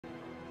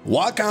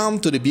Welcome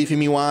to the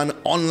BFME 1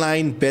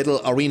 online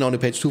battle arena on the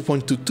patch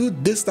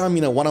 2.22, this time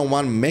in a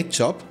one-on-one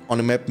matchup on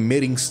the map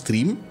Mirroring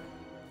Stream.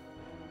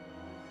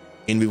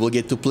 And we will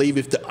get to play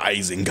with the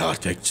Isengard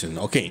faction.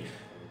 Okay,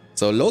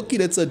 so low-key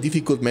that's a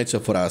difficult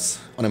matchup for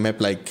us on a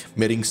map like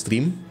Mirroring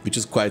Stream, which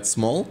is quite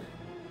small,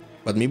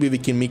 but maybe we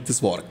can make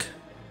this work.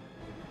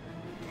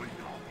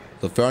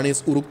 The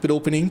furnace Uruk pit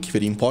opening,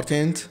 very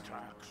important.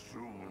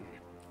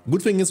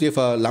 Good thing is we have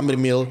a lumber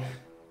mill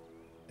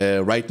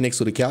right next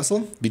to the castle,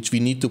 which we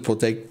need to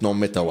protect no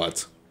matter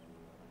what.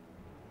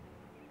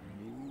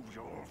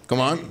 Come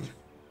on.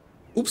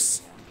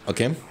 Oops.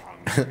 Okay.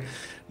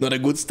 Not a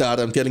good start,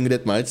 I'm telling you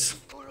that much.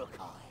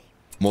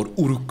 More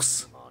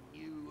Uruks.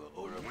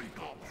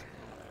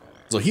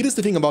 So here is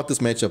the thing about this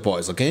matchup,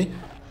 boys, okay?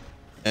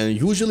 And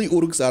usually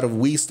Uruks are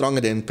way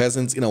stronger than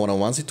peasants in a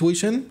one-on-one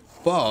situation,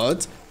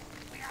 but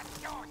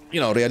you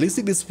know,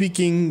 realistically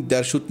speaking,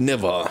 there should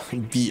never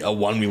be a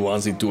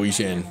 1v1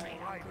 situation.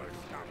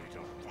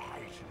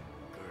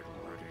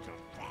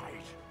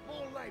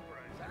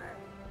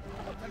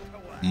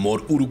 More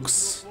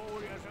Uruks.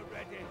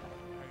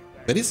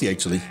 Where is he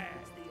actually?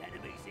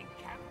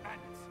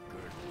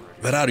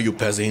 Where are you,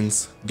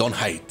 peasants? Don't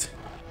hide.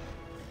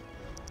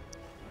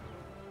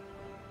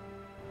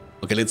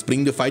 Okay, let's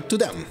bring the fight to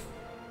them.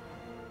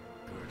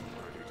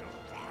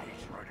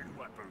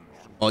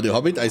 Oh, the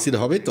Hobbit. I see the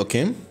Hobbit.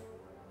 Okay.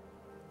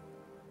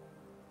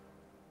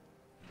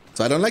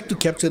 So I don't like to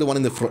capture the one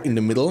in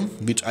the middle,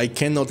 which I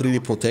cannot really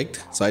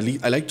protect. So I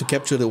like to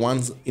capture the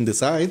ones in the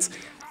sides,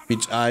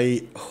 which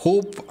I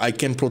hope I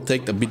can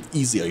protect a bit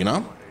easier, you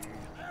know?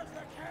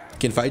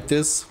 Can fight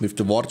this with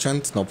the war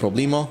chant, no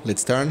problemo.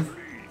 Let's turn.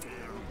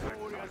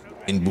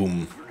 And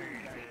boom.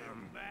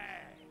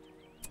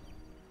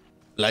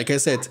 Like I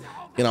said,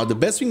 you know, the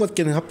best thing what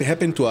can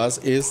happen to us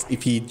is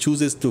if he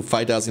chooses to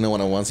fight us in a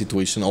one-on-one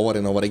situation over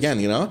and over again,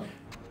 you know?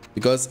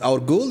 Because our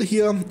goal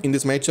here in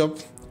this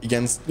matchup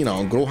against, you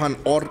know, Grohan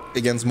or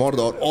against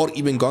Mordor or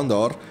even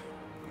Gondor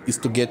is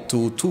to get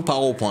to 2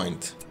 power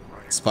point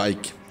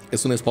spike as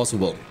soon as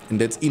possible,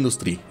 and that's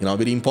industry, you know,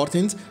 very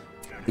important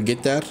to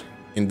get there.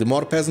 And the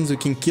more peasants we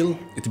can kill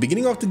at the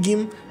beginning of the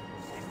game.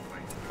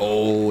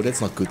 Oh,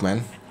 that's not good,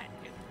 man.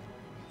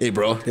 Hey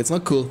bro, that's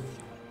not cool.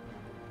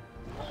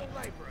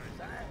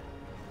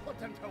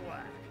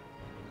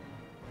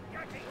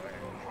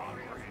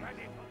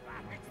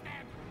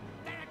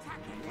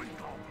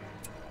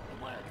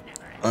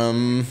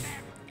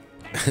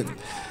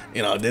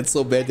 You know, that's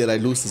so bad that I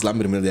lose this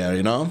lumber mill there,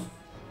 you know?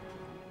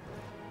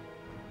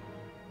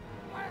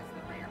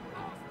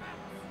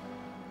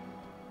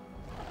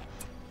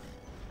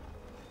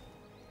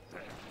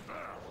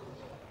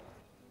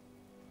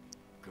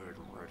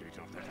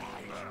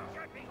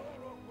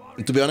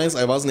 To be honest,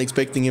 I wasn't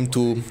expecting him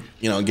to,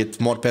 you know, get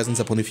more peasants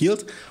up on the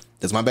field.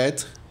 That's my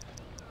bad.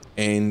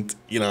 And,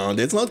 you know,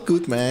 that's not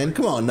good, man.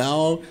 Come on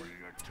now.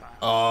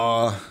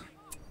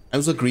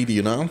 I'm so greedy,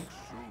 you know?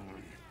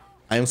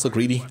 I am so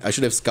greedy. I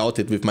should have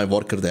scouted with my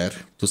worker there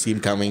to see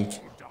him coming.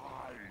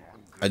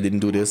 I didn't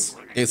do this.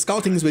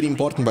 Scouting is very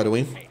important, by the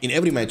way, in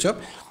every matchup.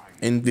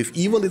 And with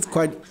evil, it's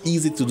quite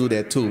easy to do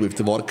that too with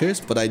the workers,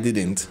 but I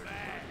didn't.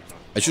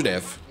 I should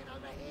have.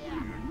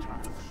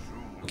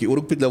 Okay,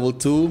 Uruk pit level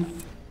 2.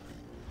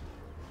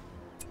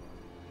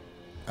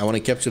 I want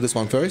to capture this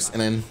one first,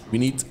 and then we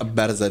need a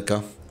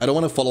Berserker. I don't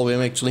want to follow him,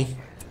 actually.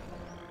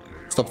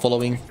 Stop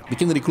following. We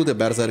can recruit a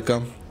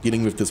Berserker,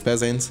 dealing with these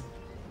peasants.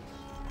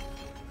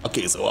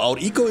 Okay, so our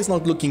eco is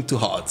not looking too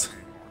hot.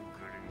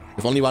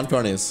 With only one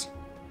furnace.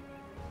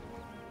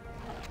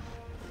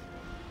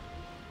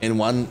 And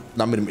one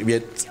lumber mill. We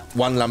had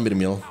one lumber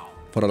mill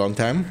for a long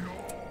time.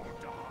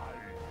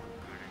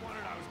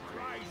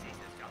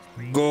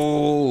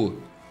 Go!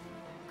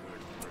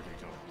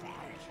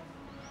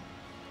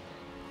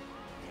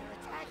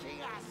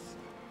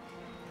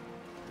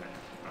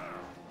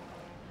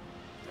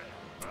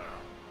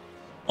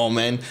 Oh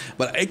man,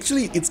 but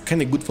actually it's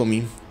kind of good for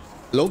me.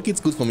 Loki, it's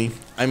good for me.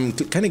 I'm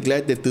kind of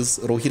glad that this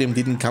Rohirrim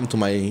didn't come to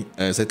my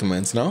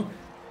settlements, you know?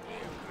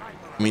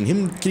 I mean,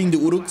 him killing the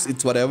Uruks,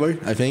 it's whatever,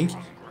 I think.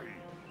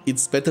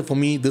 It's better for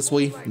me this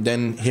way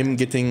than him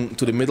getting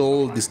to the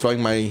middle,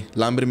 destroying my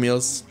lumber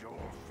mills.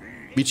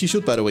 Which he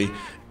should, by the way.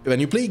 When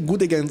you play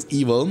good against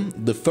evil,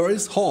 the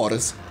first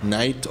horse,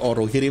 Knight or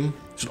Rohirrim,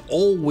 should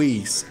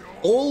always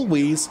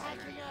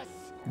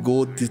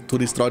go to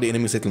destroy the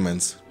enemy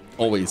settlements.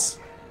 Always.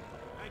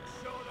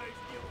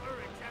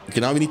 Okay,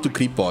 now we need to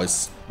creep,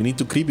 boys. We need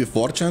to creep with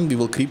Warchant. We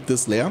will creep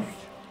this layer.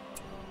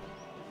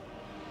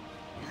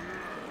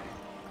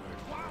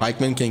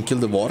 Pikemen can kill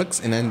the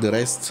Wargs, and then the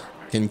rest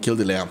can kill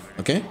the layer.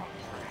 Okay?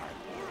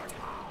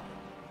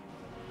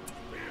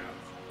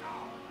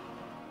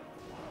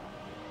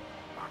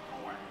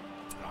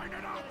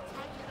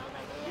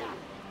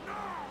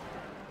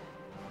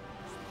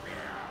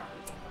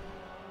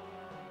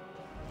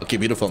 Okay,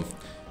 beautiful.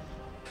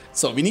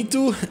 So we need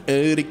to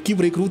keep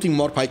recruiting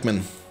more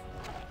pikemen.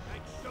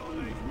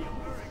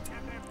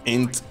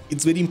 And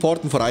it's very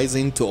important for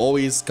Aizen to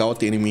always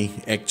scout the enemy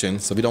action.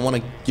 So we don't want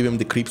to give him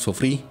the creeps for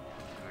free.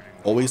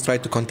 Always try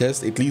to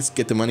contest, at least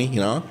get the money, you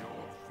know.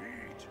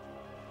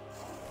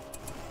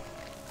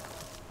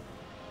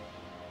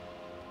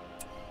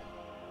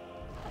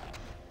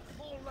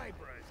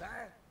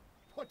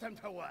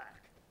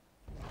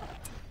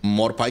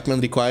 More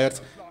pikemen required.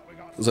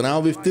 So now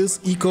with this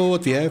eco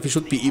what we have, we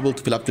should be able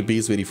to fill up the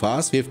base very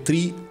fast. We have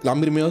 3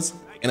 lumber mills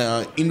and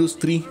an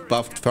industry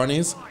buffed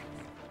furnace.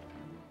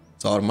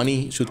 So our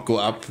money should go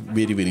up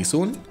very, very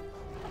soon.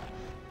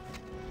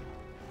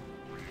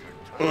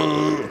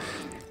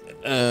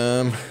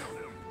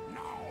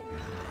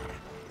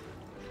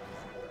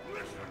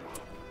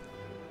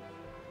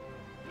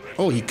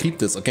 Oh, he creeped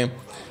this, okay.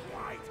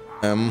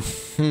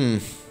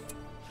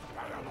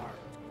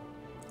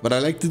 What I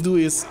like to do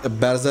is a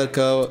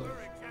berserker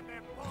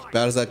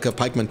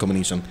pikeman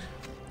combination,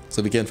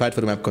 so we can fight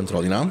for the map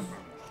control, you know.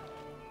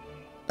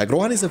 Like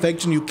Rohan is a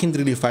faction you can't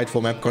really fight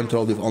for map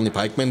control with only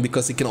pikemen,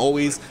 because you can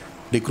always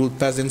recruit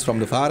peasants from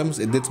the farms,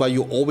 and that's why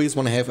you always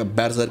want to have a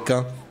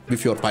berserker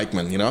with your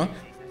pikemen, you know.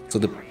 So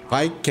the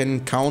pike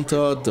can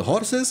counter the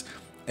horses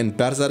and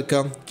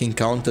berserker can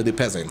counter the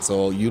peasants,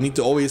 so you need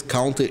to always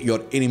counter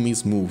your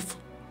enemy's move.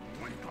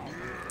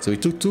 So we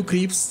took 2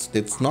 creeps,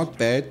 that's not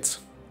bad.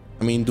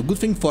 I mean, the good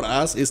thing for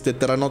us is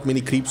that there are not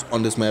many creeps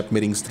on this map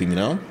meeting stream, you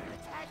know.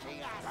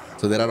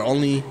 So there are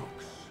only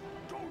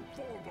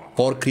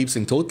 4 creeps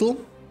in total,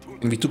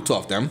 and we took 2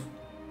 of them.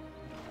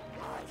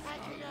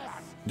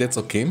 That's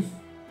okay.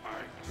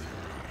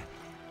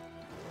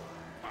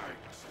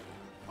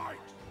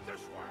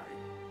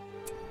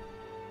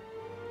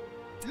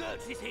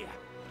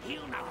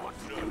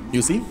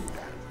 You see?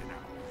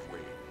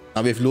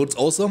 Now we have lords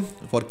also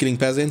for killing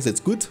peasants. That's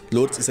good.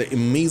 Lords is an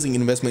amazing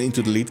investment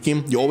into the late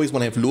game. You always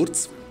want to have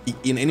lords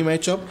in any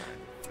matchup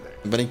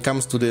when it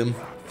comes to the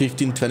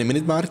 15-20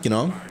 minute mark, you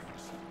know.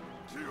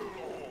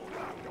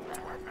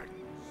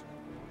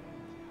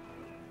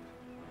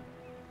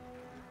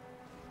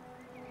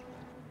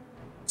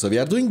 So we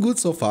are doing good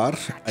so far,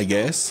 I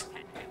guess.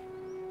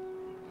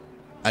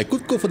 I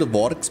could go for the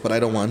Borgs, but I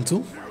don't want to,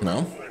 you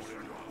know.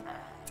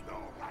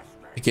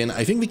 Again,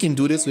 I think we can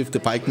do this with the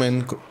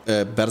pikeman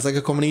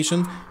berserker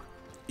combination.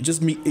 It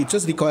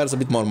just requires a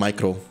bit more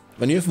micro.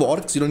 When you have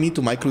Wargs, you don't need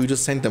to micro, you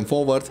just send them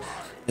forward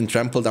and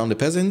trample down the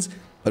peasants.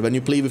 But when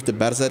you play with the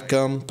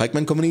berserker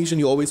pikeman combination,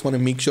 you always want to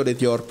make sure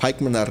that your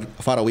pikemen are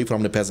far away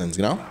from the peasants,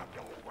 you know?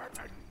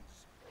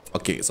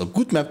 Okay, so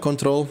good map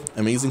control,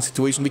 amazing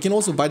situation. We can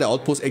also buy the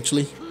outpost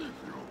actually,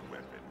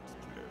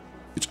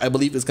 which I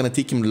believe is gonna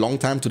take him a long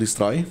time to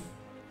destroy.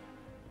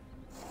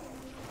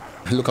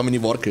 Look how many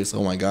workers,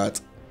 oh my god.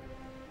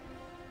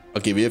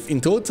 Okay, we have in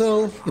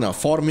total, you know,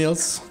 4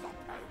 mills.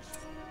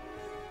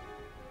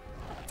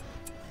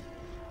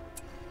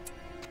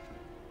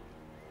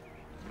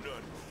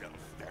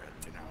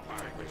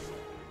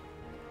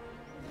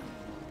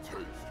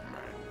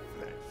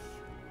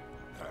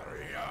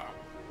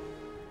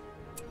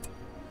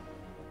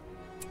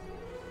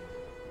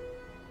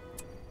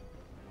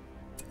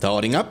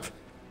 Towering up.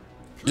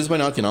 Just why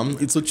not, you know,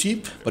 it's so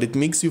cheap, but it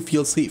makes you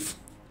feel safe.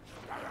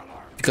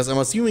 Because I'm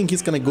assuming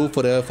he's gonna go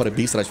for a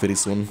base rush very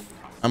soon.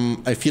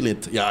 I feel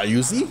it. Yeah,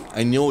 you see?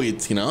 I know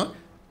it, you know?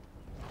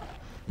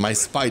 My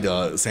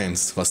spider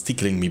sense was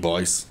tickling me,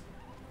 boys.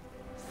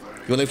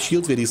 You will have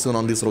shields very soon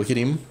on this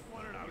Rohirrim.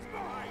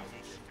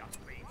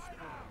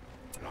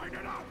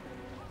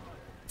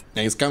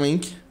 Yeah, he's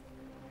coming.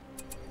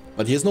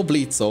 But he has no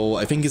bleed, so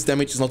I think his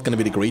damage is not gonna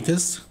be the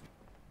greatest.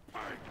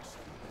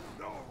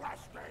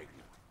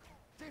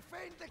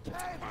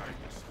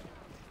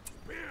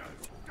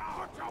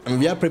 I mean,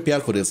 we are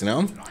prepared for this, you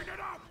know?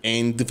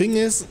 And the thing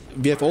is,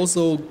 we have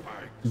also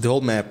the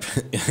whole map,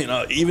 you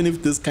know, even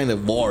if this kind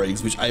of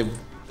works, which I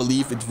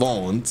believe it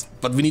won't,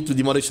 but we need to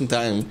demolish in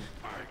time,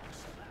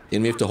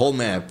 and we have the whole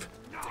map.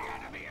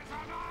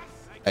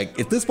 Like,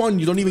 at this point,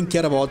 you don't even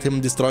care about him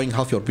destroying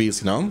half your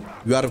base, you know?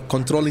 You are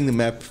controlling the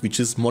map, which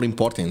is more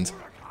important.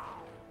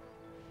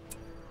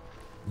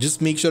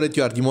 Just make sure that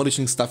you are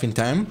demolishing stuff in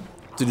time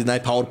to deny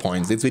power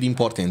points, that's very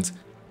important.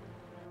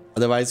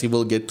 Otherwise, he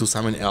will get to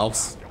summon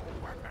elves.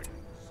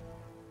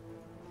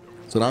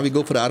 So now we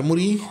go for the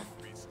armory.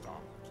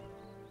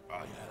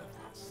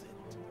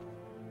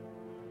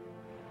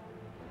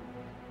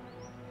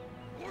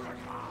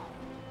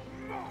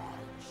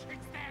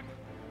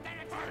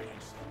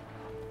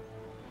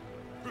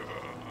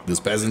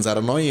 These peasants are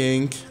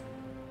annoying.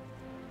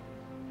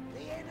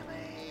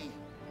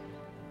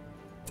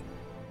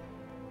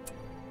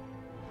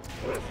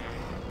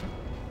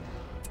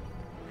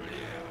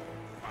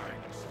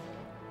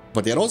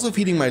 But they're also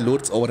feeding my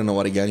lords over and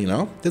over again, you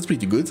know? That's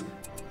pretty good.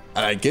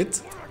 I like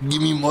it.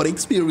 Give me more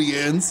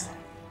experience.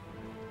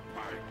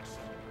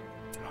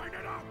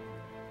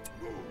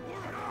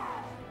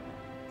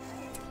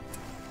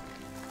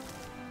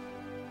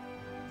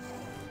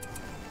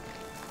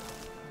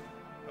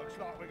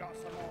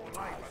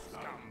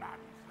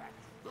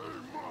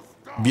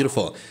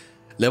 Beautiful.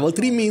 Level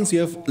 3 means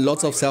you have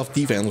lots of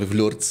self-defense with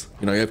lords.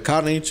 You know, you have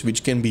Carnage,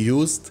 which can be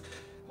used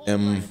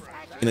in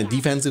a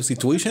defensive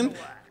situation.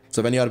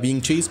 So when you are being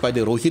chased by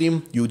the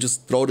Rohirrim, you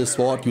just throw the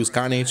sword, use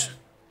Carnage,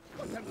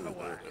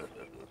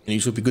 And you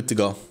should be good to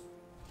go.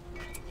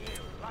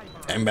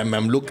 And bam,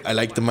 bam, look, I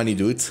like the money,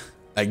 dude.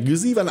 Like, you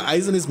see when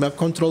eyes on his map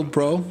control,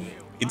 bro,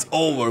 it's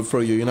over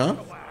for you, you know?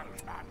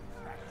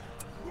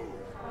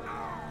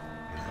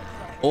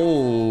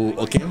 Oh,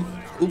 okay.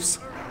 Oops.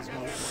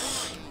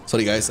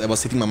 Sorry, guys, I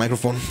was hitting my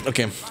microphone.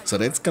 Okay, so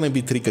that's gonna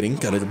be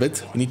triggering a little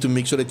bit. We need to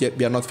make sure that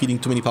we are not feeding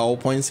too many power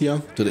points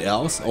here to the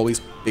elves.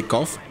 Always pick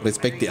off.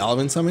 Respect the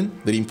elven summon.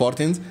 Very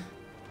important.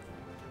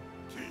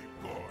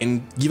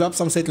 And give up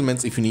some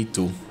settlements if you need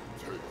to.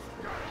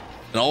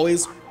 And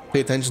always pay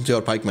attention to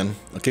your pikemen.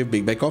 Okay,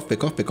 back off,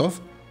 back off, back off.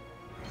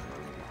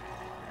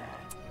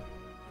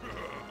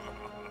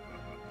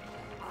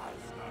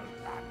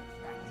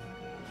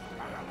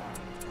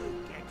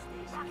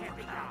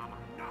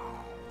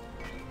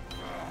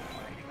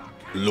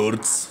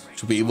 Lords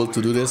should be able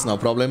to do this, no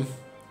problem.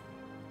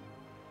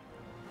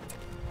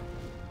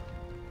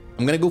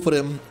 I'm gonna go for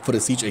the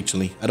siege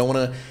actually. I don't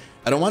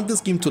want this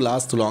game to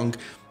last too long.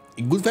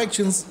 Good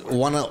factions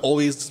wanna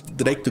always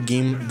direct the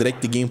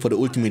game for the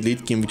ultimate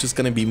late game, which is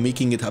gonna be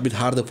making it a bit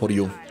harder for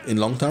you in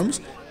long terms.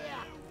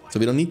 So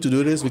we don't need to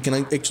do this. We can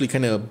actually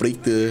kind of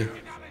break the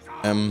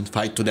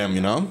fight to them,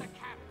 you know.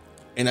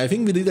 And I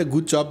think we did a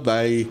good job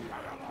by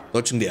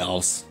dodging the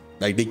elves.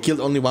 Like, they killed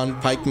only one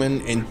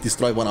pikeman and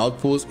destroyed one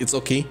outpost. It's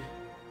okay.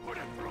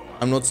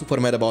 I'm not super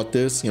mad about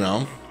this, you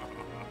know.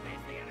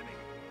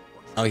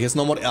 Now he has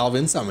no more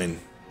elven summon.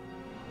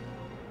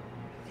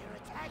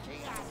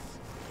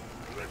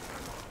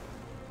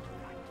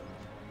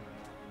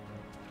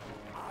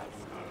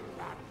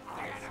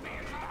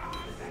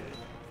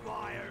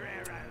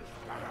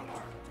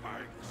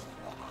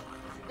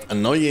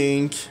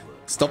 Annoying.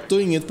 Stop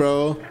doing it,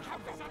 bro.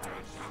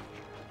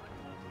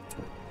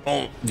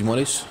 Oh,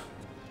 demolish.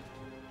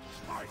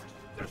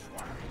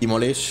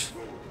 Demolish.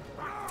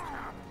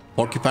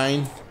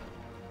 Porcupine.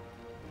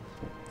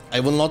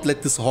 I will not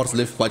let this horse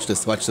live. Watch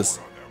this, watch this.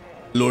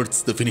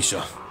 Lords, the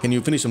finisher. Can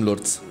you finish him,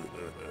 Lords?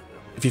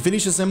 If he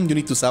finishes him, you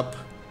need to sub.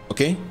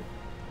 Okay?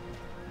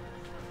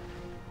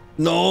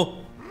 No!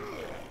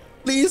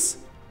 Please!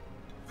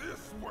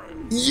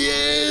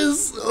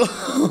 Yes!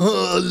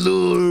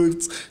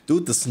 Lords!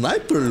 Dude, the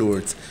sniper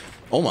Lords.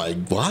 Oh my,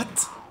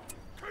 what?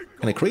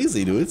 Kinda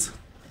crazy, dude.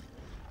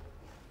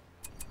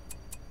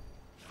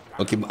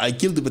 Okay, I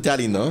killed the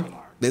battalion though.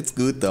 That's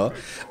good though.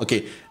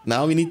 Okay,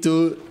 now we need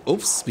to...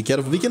 Oops, be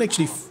careful. We can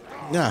actually...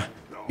 Yeah,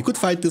 we could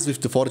fight this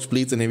with the Forge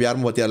Blades and Heavy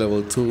Armor at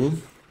level 2.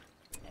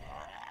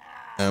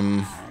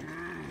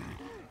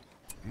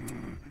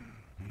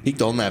 Pick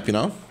the whole map, you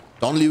know?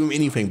 Don't leave him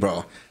anything,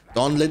 bro.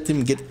 Don't let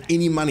him get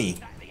any money.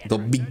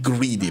 Don't be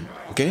greedy,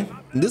 okay?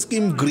 In this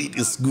game, greed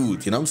is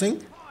good, you know what I'm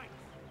saying?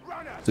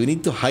 So we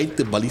need to hide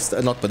the ballista,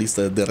 not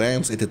ballista, the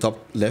rams at the top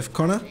left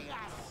corner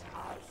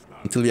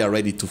until we are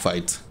ready to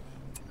fight.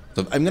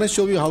 So I'm gonna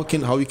show you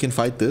how we can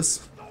fight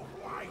this.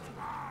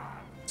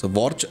 So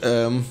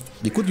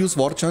we could use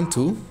Warchan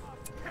too.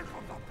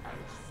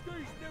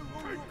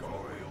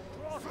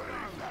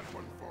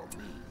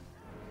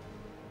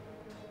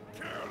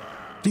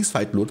 Please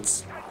fight,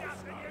 Lords.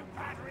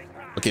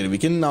 Okay, we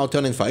can now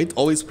turn and fight.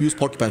 Always use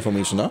Porcupine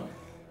formation, huh?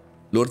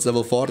 Lords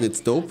level 4, that's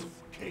dope.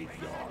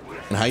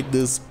 And hide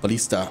this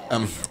ballista.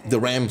 The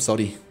ram,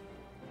 sorry.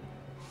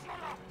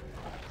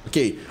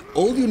 Okay,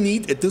 all you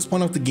need at this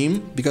point of the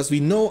game, because we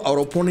know our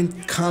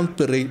opponent can't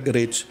be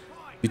rich.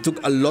 We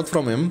took a lot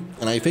from him,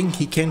 and I think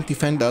he can't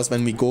defend us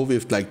when we go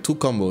with like 2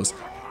 combos.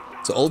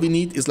 So all we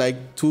need is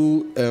like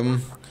 2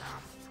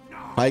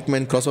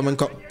 pikeman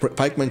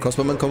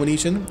crossbowman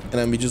combination, and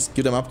then we just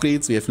give them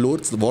upgrades. We have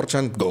Lords, the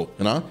Warchant, go,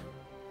 you know?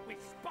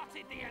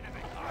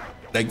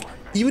 Like,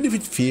 even if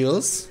it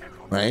fails,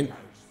 right?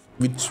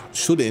 Which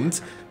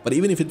shouldn't, but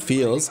even if it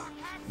fails,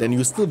 then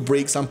you still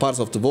break some parts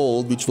of the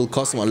wall, which will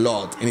cost them a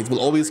lot, and it will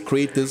always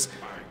create this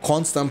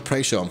constant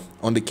pressure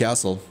on the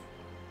castle.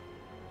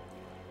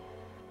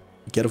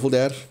 Be careful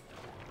there.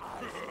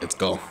 Let's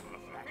go.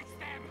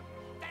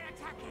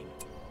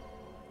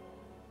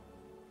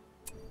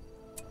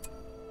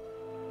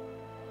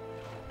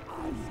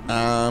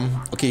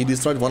 Okay, he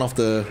destroyed one of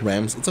the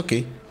rams. It's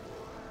okay.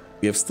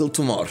 We have still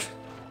 2 more.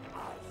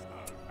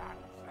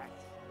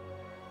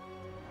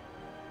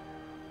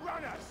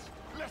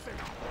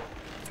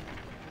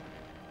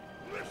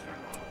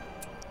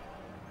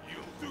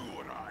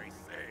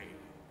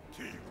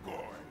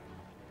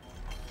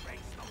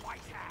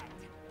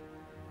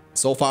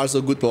 So far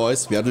so good,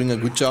 boys. We are doing a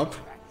good job.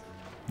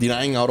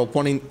 Denying our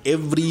opponent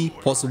every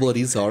possible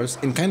resource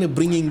and kind of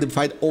bringing the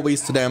fight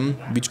always to them,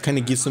 which kind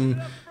of gives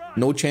them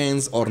no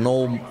chance or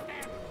no...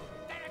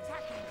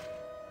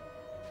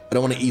 I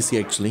don't want to easy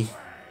actually.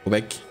 Go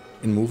back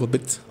and move a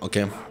bit.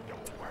 Okay. And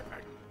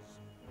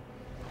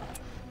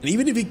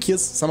even if we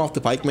kiss some of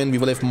the pikemen, we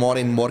will have more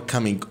and more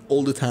coming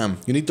all the time.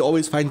 You need to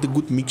always find the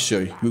good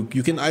mixture.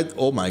 You can...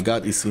 Oh my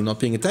god, is he not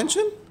paying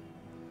attention?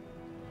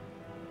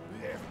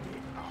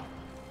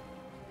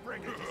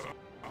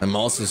 My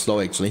mouse is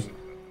slow actually.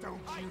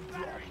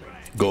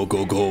 Go,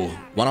 go, go.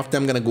 One of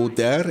them gonna go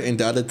there and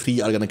the other 3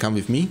 are gonna come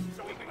with me.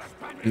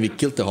 And we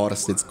killed the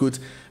horse, that's good.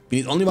 We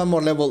need only 1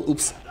 more level,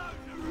 oops.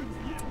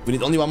 We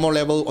need only one more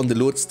level on the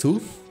lords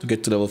too to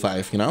get to level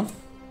 5, you know?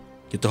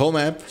 Get the whole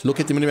map, look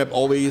at the minimap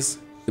always.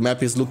 The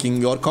map is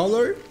looking your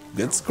color.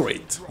 That's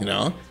great, you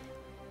know?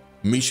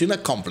 Mission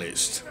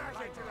accomplished.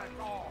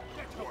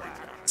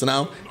 So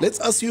now, let's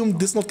assume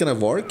this is not gonna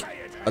work,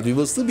 but we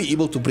will still be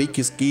able to break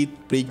his gate,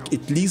 break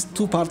at least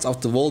 2 parts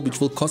of the wall, which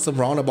will cost him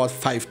around about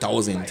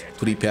 5,000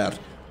 to repair.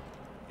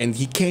 And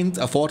he can't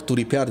afford to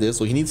repair this,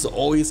 so he needs to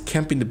always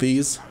camp in the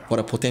base for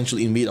a potential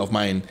invade of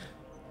mine.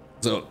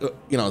 So,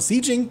 you know,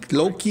 sieging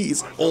low-key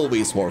is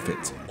always worth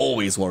it.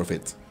 Always worth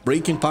it.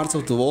 Breaking parts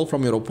of the wall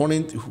from your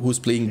opponent who's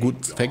playing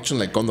good faction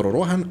like Gondor or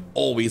Rohan,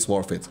 always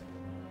worth it.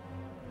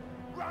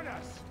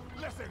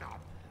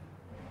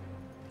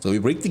 So we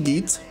break the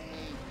gate.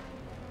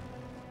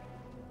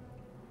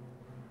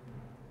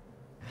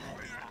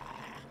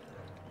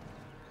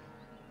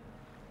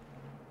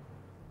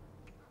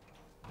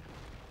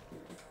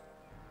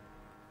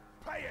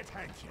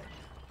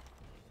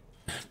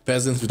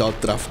 Peasants without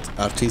draft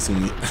are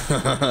chasing me.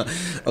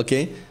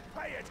 Okay.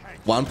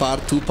 1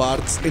 part, 2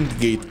 parts, and the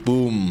gate.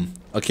 Boom.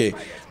 Okay.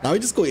 Now we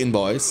just go in,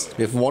 boys.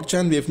 We have war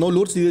chant. We have no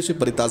lord's leadership,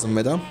 but it doesn't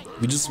matter.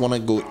 We just want to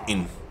go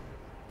in.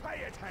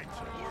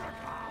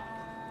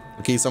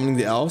 Okay, summoning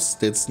the elves.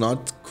 That's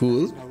not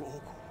cool.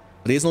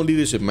 But he has no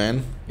leadership,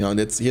 man. You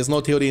know, he has no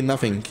theory,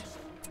 nothing.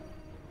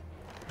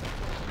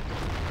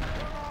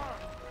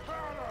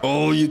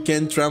 Oh, you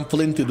can't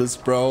trample into this,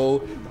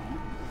 bro.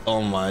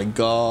 Oh my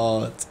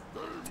god.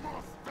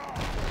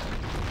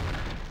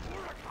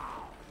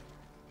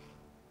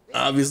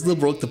 We still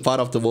broke the part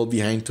of the wall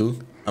behind too.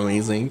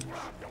 Amazing.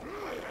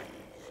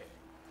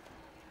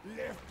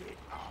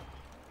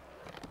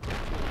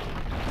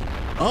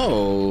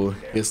 Oh,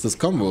 here's this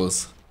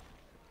combos.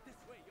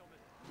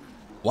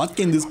 What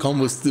can these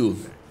combos do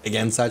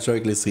against such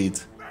reckless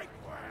heat?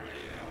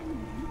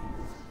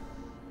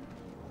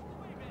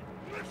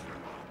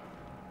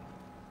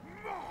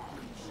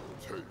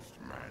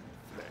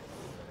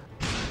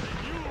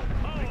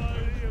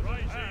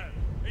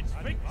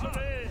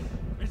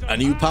 A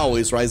new power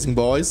is rising,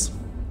 boys.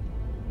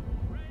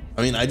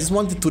 I mean, I just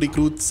wanted to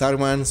recruit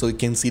Saruman so you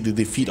can see the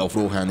defeat of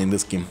Rohan in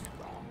this game.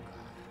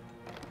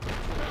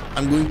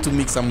 I'm going to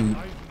make some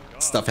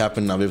stuff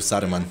happen now with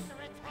Saruman.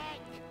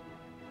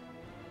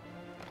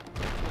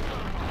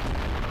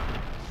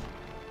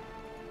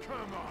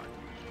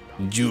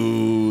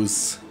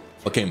 Juice.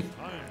 Okay.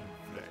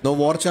 No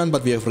war chant,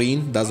 but we have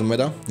rain. Doesn't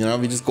matter. You know,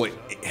 we just go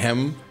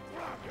ham.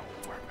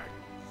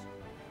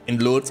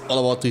 And lords all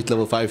about to hit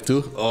level 5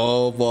 too.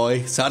 Oh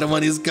boy,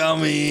 Saruman is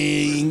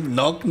coming.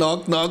 Knock,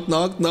 knock, knock,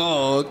 knock,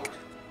 knock.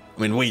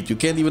 I mean, wait, you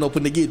can't even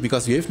open the gate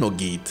because you have no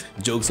gate.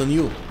 Joke's on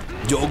you.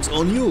 Joke's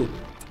on you.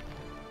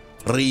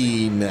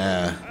 Rain.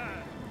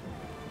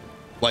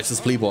 Watch this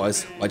play,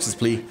 boys. Watch this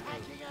play.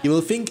 He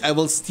will think I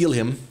will steal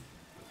him,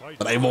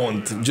 but I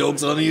won't.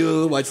 Joke's on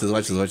you. Watch this,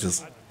 watch this, watch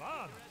this.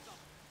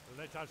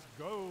 Let us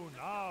go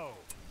now.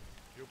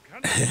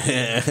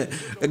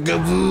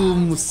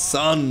 Kaboom,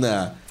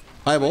 son.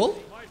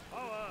 Fireball.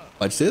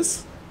 Watch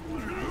this.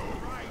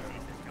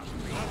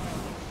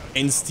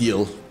 And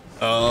steal.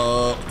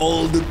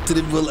 All the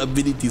triple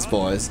abilities,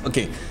 boys.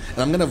 Okay, and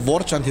I'm gonna war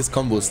chant his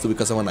combos too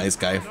because I'm a nice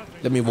guy.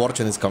 Let me war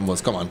chant his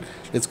combos. Come on,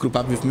 let's group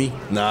up with me.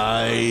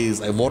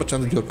 Nice. I war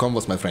chanted your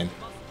combos, my friend.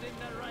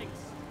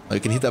 Now you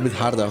can hit a bit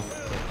harder.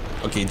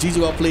 Okay, GG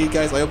well played,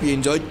 guys. I hope you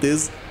enjoyed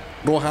this.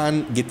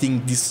 Rohan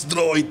getting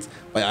destroyed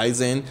by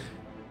Aizen.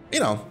 You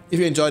know, if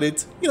you enjoyed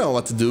it, you know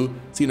what to do.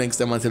 See you next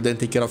time. Until then,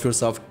 take care of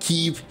yourself.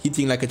 Keep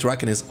hitting like a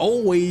truck, and as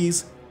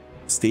always,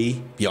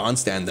 stay beyond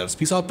standards.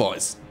 Peace out,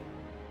 boys.